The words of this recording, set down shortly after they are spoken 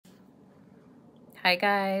Hi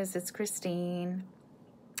guys, it's Christine.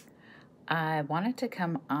 I wanted to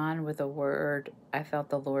come on with a word I felt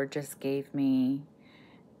the Lord just gave me,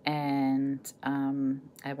 and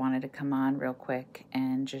I wanted to come on real quick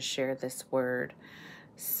and just share this word.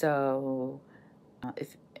 So,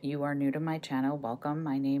 if you are new to my channel, welcome.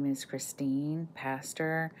 My name is Christine,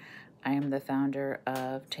 pastor. I am the founder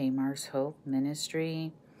of Tamar's Hope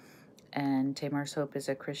Ministry. And Tamar's Hope is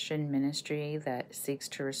a Christian ministry that seeks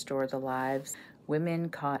to restore the lives women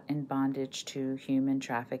caught in bondage to human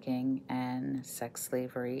trafficking and sex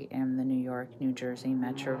slavery in the New York, New Jersey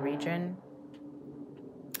metro region.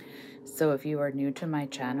 So if you are new to my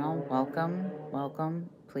channel, welcome.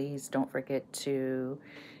 Please don't forget to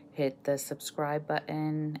hit the subscribe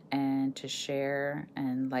button and to share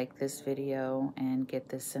and like this video and get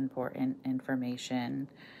this important information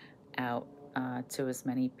out to as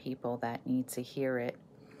many people that need to hear it.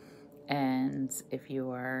 And if you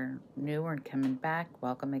are new or coming back,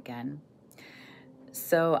 welcome again.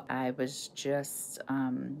 So I was just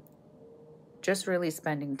really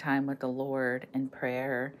spending time with the Lord in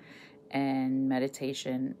prayer and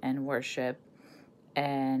meditation and worship,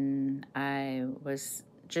 and I was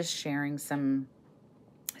just sharing some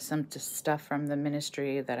stuff from the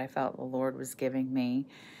ministry that I felt the Lord was giving me,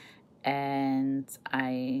 and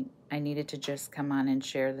I needed to just come on and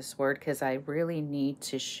share this word because I really need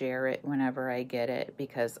to share it whenever I get it,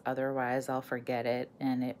 because otherwise I'll forget it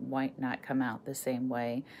and it might not come out the same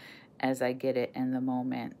way as I get it in the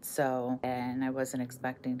moment. So, and I wasn't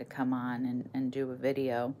expecting to come on and do a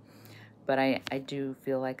video, but I do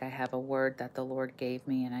feel like I have a word that the Lord gave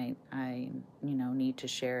me, and I need to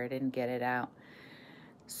share it and get it out.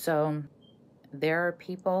 So there are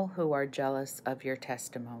people who are jealous of your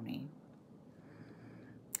testimony.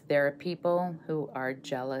 There are people who are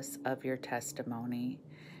jealous of your testimony.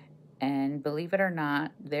 And believe it or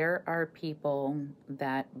not, there are people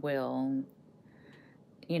that will,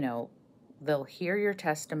 they'll hear your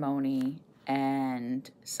testimony, and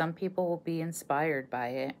some people will be inspired by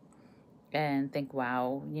it and think,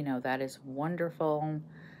 wow, that is wonderful.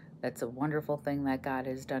 That's a wonderful thing that God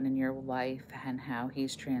has done in your life and how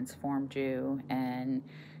He's transformed you. And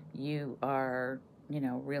you are,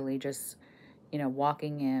 really just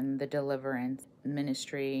walking in the deliverance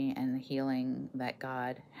ministry and the healing that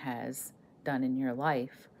God has done in your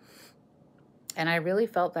life. And I really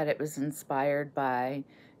felt that it was inspired by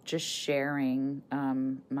just sharing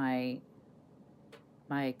my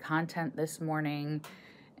content this morning,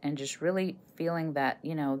 and just really feeling that,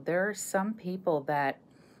 there are some people that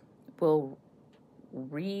will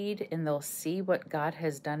read and they'll see what God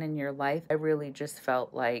has done in your life. I really just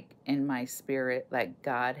felt like in my spirit that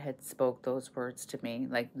God had spoke those words to me.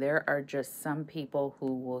 Like, there are just some people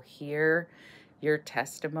who will hear your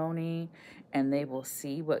testimony and they will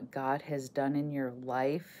see what God has done in your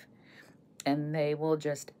life, and they will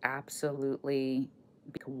just absolutely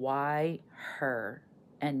be, why her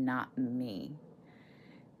and not me?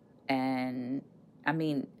 And I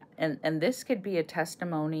mean, and this could be a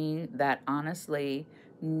testimony that honestly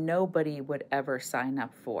nobody would ever sign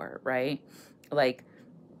up for, right? Like,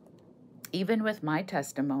 even with my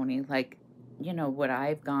testimony, like, what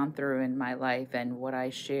I've gone through in my life and what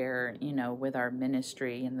I share, with our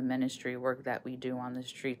ministry and the ministry work that we do on the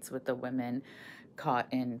streets with the women caught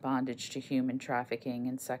in bondage to human trafficking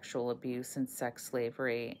and sexual abuse and sex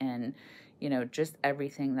slavery, and just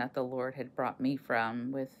everything that the Lord had brought me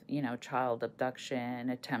from with, child abduction,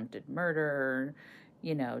 attempted murder,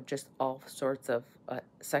 just all sorts of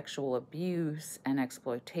sexual abuse and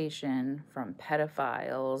exploitation from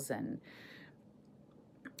pedophiles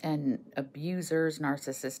and abusers,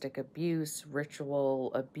 narcissistic abuse,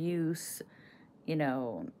 ritual abuse,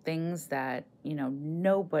 things that,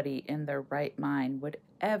 nobody in their right mind would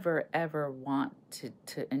ever want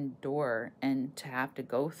to endure and to have to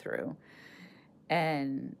go through.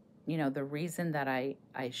 And, the reason that I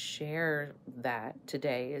share that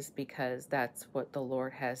today is because that's what the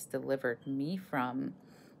Lord has delivered me from.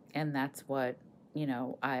 And that's what,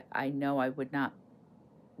 I know I would not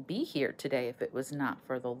be here today if it was not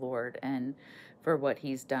for the Lord and for what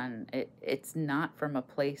He's done. It's not from a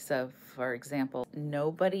place of, for example,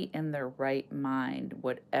 nobody in their right mind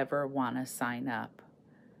would ever want to sign up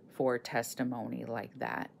for a testimony like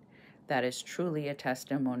that. That is truly a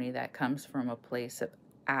testimony that comes from a place of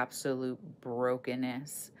absolute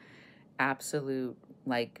brokenness, absolute,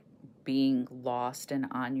 like, being lost and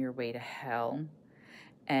on your way to hell,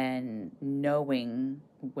 and knowing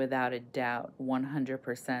without a doubt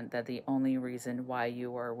 100% that the only reason why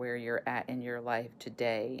you are where you're at in your life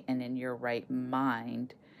today and in your right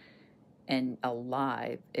mind and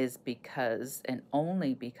alive is because, and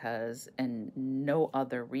only because, and no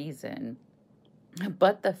other reason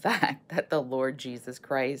but the fact that the Lord Jesus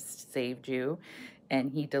Christ saved you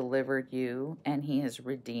and he delivered you and he has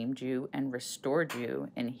redeemed you and restored you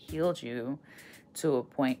and healed you to a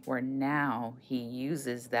point where now he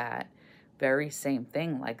uses that very same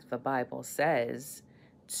thing, like the Bible says,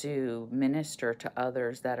 to minister to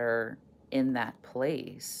others that are in that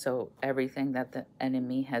place. So everything that the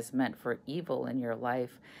enemy has meant for evil in your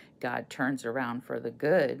life, God turns around for the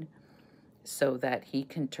good so that he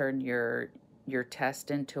can turn your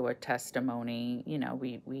test into a testimony. You know,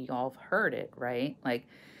 we all heard it, right? Like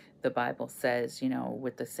the Bible says, you know,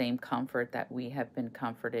 with the same comfort that we have been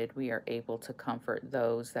comforted, we are able to comfort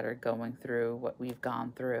those that are going through what we've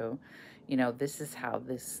gone through. You know, this is how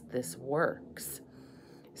this works.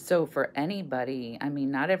 So for anybody, I mean,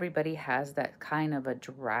 not everybody has that kind of a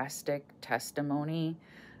drastic testimony.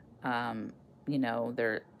 um, you know,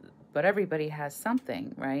 there, but everybody has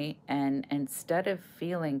something, right? And instead of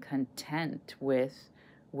feeling content with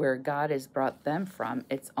where God has brought them from,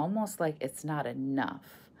 it's almost like it's not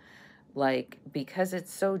enough. Like, because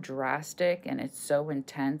it's so drastic and it's so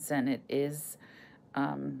intense and it is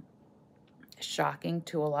um, shocking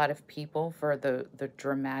to a lot of people for the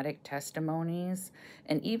dramatic testimonies.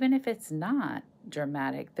 And even if it's not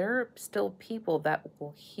dramatic, there are still people that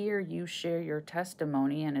will hear you share your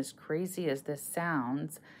testimony, and as crazy as this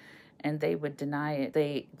sounds, and they would deny it,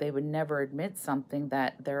 they would never admit something,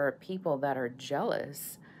 that there are people that are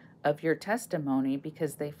jealous of your testimony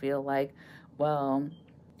because they feel like, well,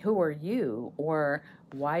 who are you, or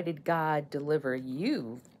why did God deliver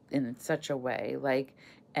you in such a way, like,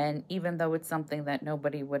 and even though it's something that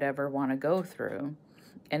nobody would ever want to go through.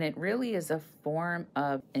 And it really is a form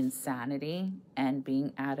of insanity and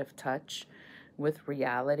being out of touch with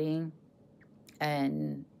reality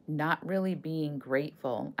and not really being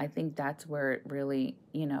grateful. I think that's where it really,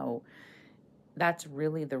 you know, that's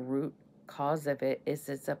really the root cause of it, is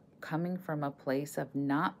it's a coming from a place of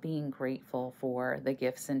not being grateful for the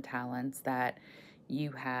gifts and talents that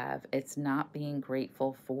you have. It's not being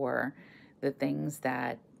grateful for the things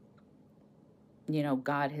that, you know,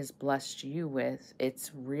 God has blessed you with.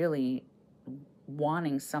 It's really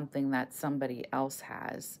wanting something that somebody else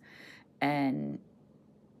has. And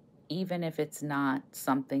even if it's not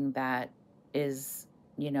something that is,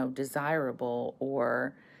 you know, desirable,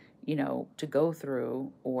 or, you know, to go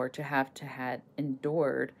through or to have to had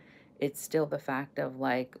endured, it's still the fact of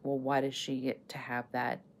like, well, why does she get to have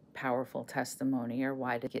that powerful testimony, or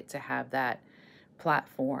why did get to have that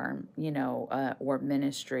platform, you know, or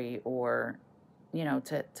ministry, or, you know,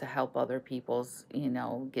 to help other people's, you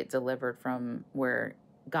know, get delivered from where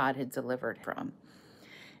God had delivered from.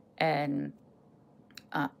 And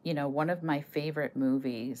you know, one of my favorite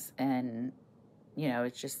movies, and you know,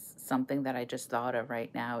 it's just something that I just thought of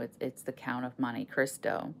right now. It's The Count of Monte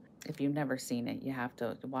Cristo. If you've never seen it, you have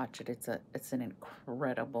to watch it. It's an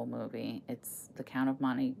incredible movie. It's The Count of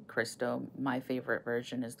Monte Cristo. My favorite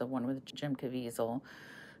version is the one with Jim Caviezel,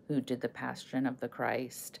 who did The Passion of the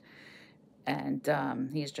Christ, and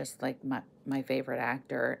he's just like my favorite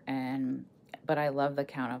actor. And but I love The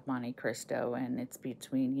Count of Monte Cristo, and it's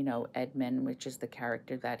between, you know, Edmund, which is the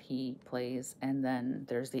character that he plays, and then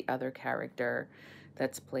there's the other character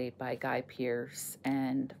that's played by Guy Pearce.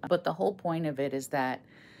 And but the whole point of it is that,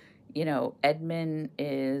 you know, Edmund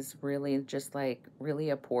is really just like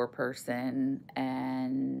really a poor person,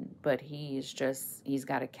 and but he's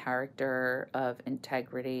got a character of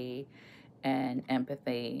integrity and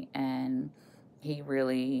empathy, and he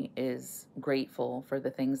really is grateful for the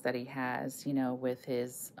things that he has, you know, with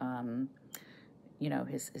his you know,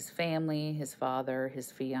 his family, his father,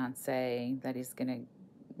 his fiance that he's gonna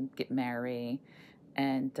get married.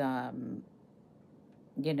 And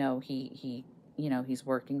you know, he you know, he's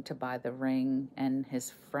working to buy the ring, and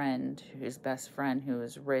his friend, his best friend, who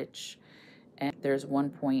is rich. And there's one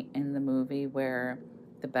point in the movie where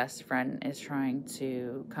the best friend is trying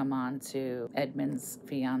to come on to Edmund's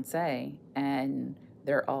fiance, and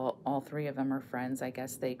they're all three of them are friends. I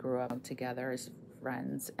guess they grew up together as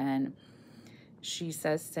friends. And she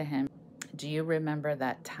says to him, "Do you remember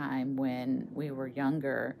that time when we were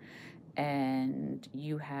younger and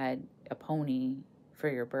you had a pony for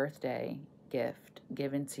your birthday gift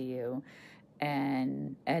given to you,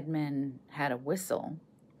 and Edmund had a whistle,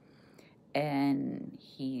 and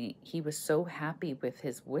he was so happy with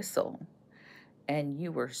his whistle, and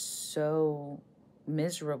you were so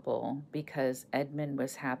miserable because Edmund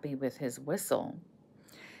was happy with his whistle,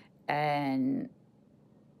 and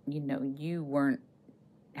you know, you weren't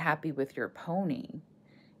happy with your pony,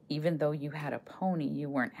 Even though you had a pony, you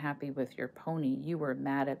weren't happy with your pony. You were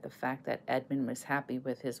mad at the fact that Edmund was happy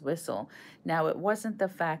with his whistle. Now, it wasn't the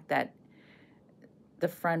fact that the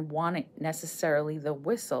friend wanted necessarily the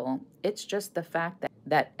whistle. It's just the fact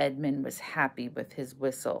that Edmund was happy with his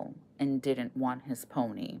whistle and didn't want his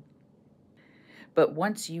pony. But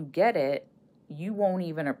once you get it, you won't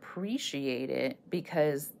even appreciate it,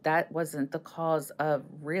 because that wasn't the cause of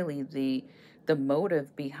really the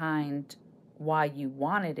motive behind why you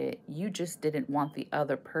wanted it. You just didn't want the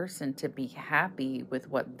other person to be happy with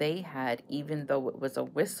what they had, even though it was a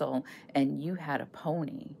whistle and you had a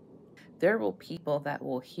pony. There will people that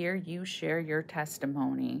will hear you share your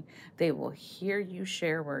testimony. They will hear you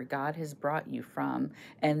share where God has brought you from,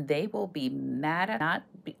 and they will be mad at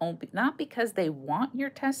not because they want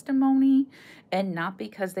your testimony and not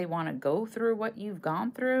because they want to go through what you've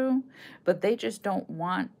gone through, but they just don't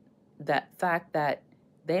want that fact that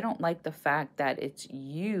they don't like the fact that it's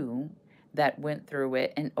you that went through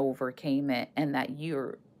it and overcame it, and that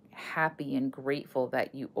you're happy and grateful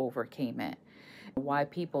that you overcame it. Why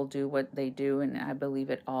people do what they do, and I believe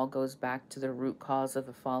it all goes back to the root cause of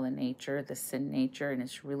the fallen nature, the sin nature, and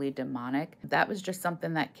it's really demonic. That was just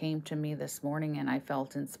something that came to me this morning, and I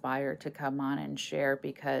felt inspired to come on and share,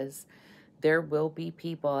 because there will be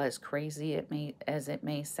people, as crazy as it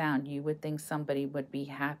may sound, you would think somebody would be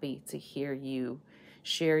happy to hear you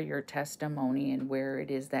share your testimony and where it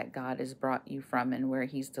is that God has brought you from and where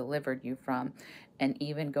he's delivered you from, and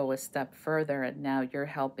even go a step further, and now you're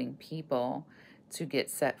helping people to get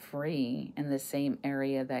set free in the same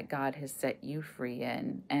area that God has set you free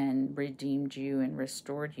in, and redeemed you and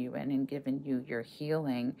restored you in, and given you your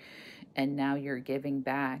healing. And now you're giving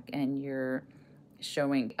back, and you're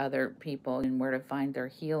showing other people and where to find their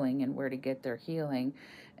healing and where to get their healing.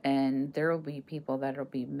 And there will be people that will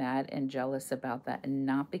be mad and jealous about that, and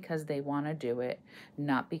not because they want to do it,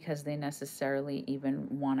 not because they necessarily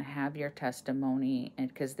even want to have your testimony, and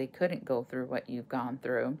because they couldn't go through what you've gone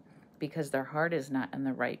through, because their heart is not in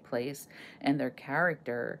the right place, and their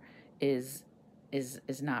character is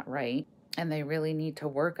not right, and they really need to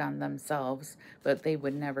work on themselves, but they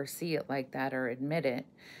would never see it like that or admit it.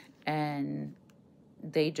 And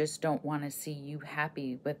they just don't want to see you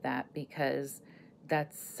happy with that, because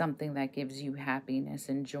that's something that gives you happiness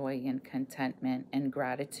and joy and contentment and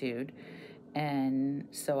gratitude. And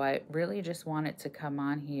so I really just wanted to come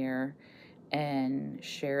on here and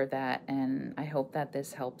share that, and I hope that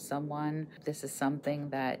this helps someone. If this is something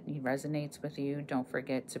that resonates with you, don't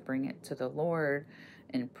forget to bring it to the Lord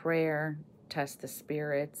in prayer. Test the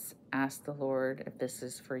spirits, ask the Lord if this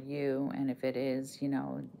is for you, and if it is,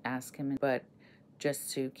 ask him. But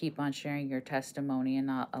just to keep on sharing your testimony and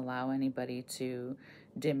not allow anybody to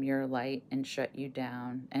dim your light and shut you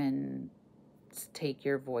down and take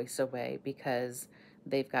your voice away because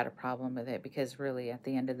they've got a problem with it, because really at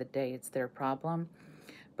the end of the day it's their problem.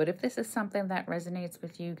 But if this is something that resonates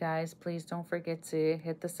with you guys, please don't forget to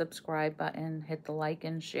hit the subscribe button, hit the like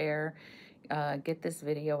and share. Get this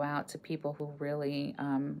video out to people who really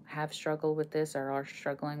have struggled with this, or are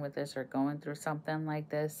struggling with this, or going through something like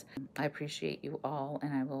this. I appreciate you all,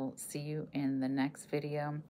 and I will see you in the next video.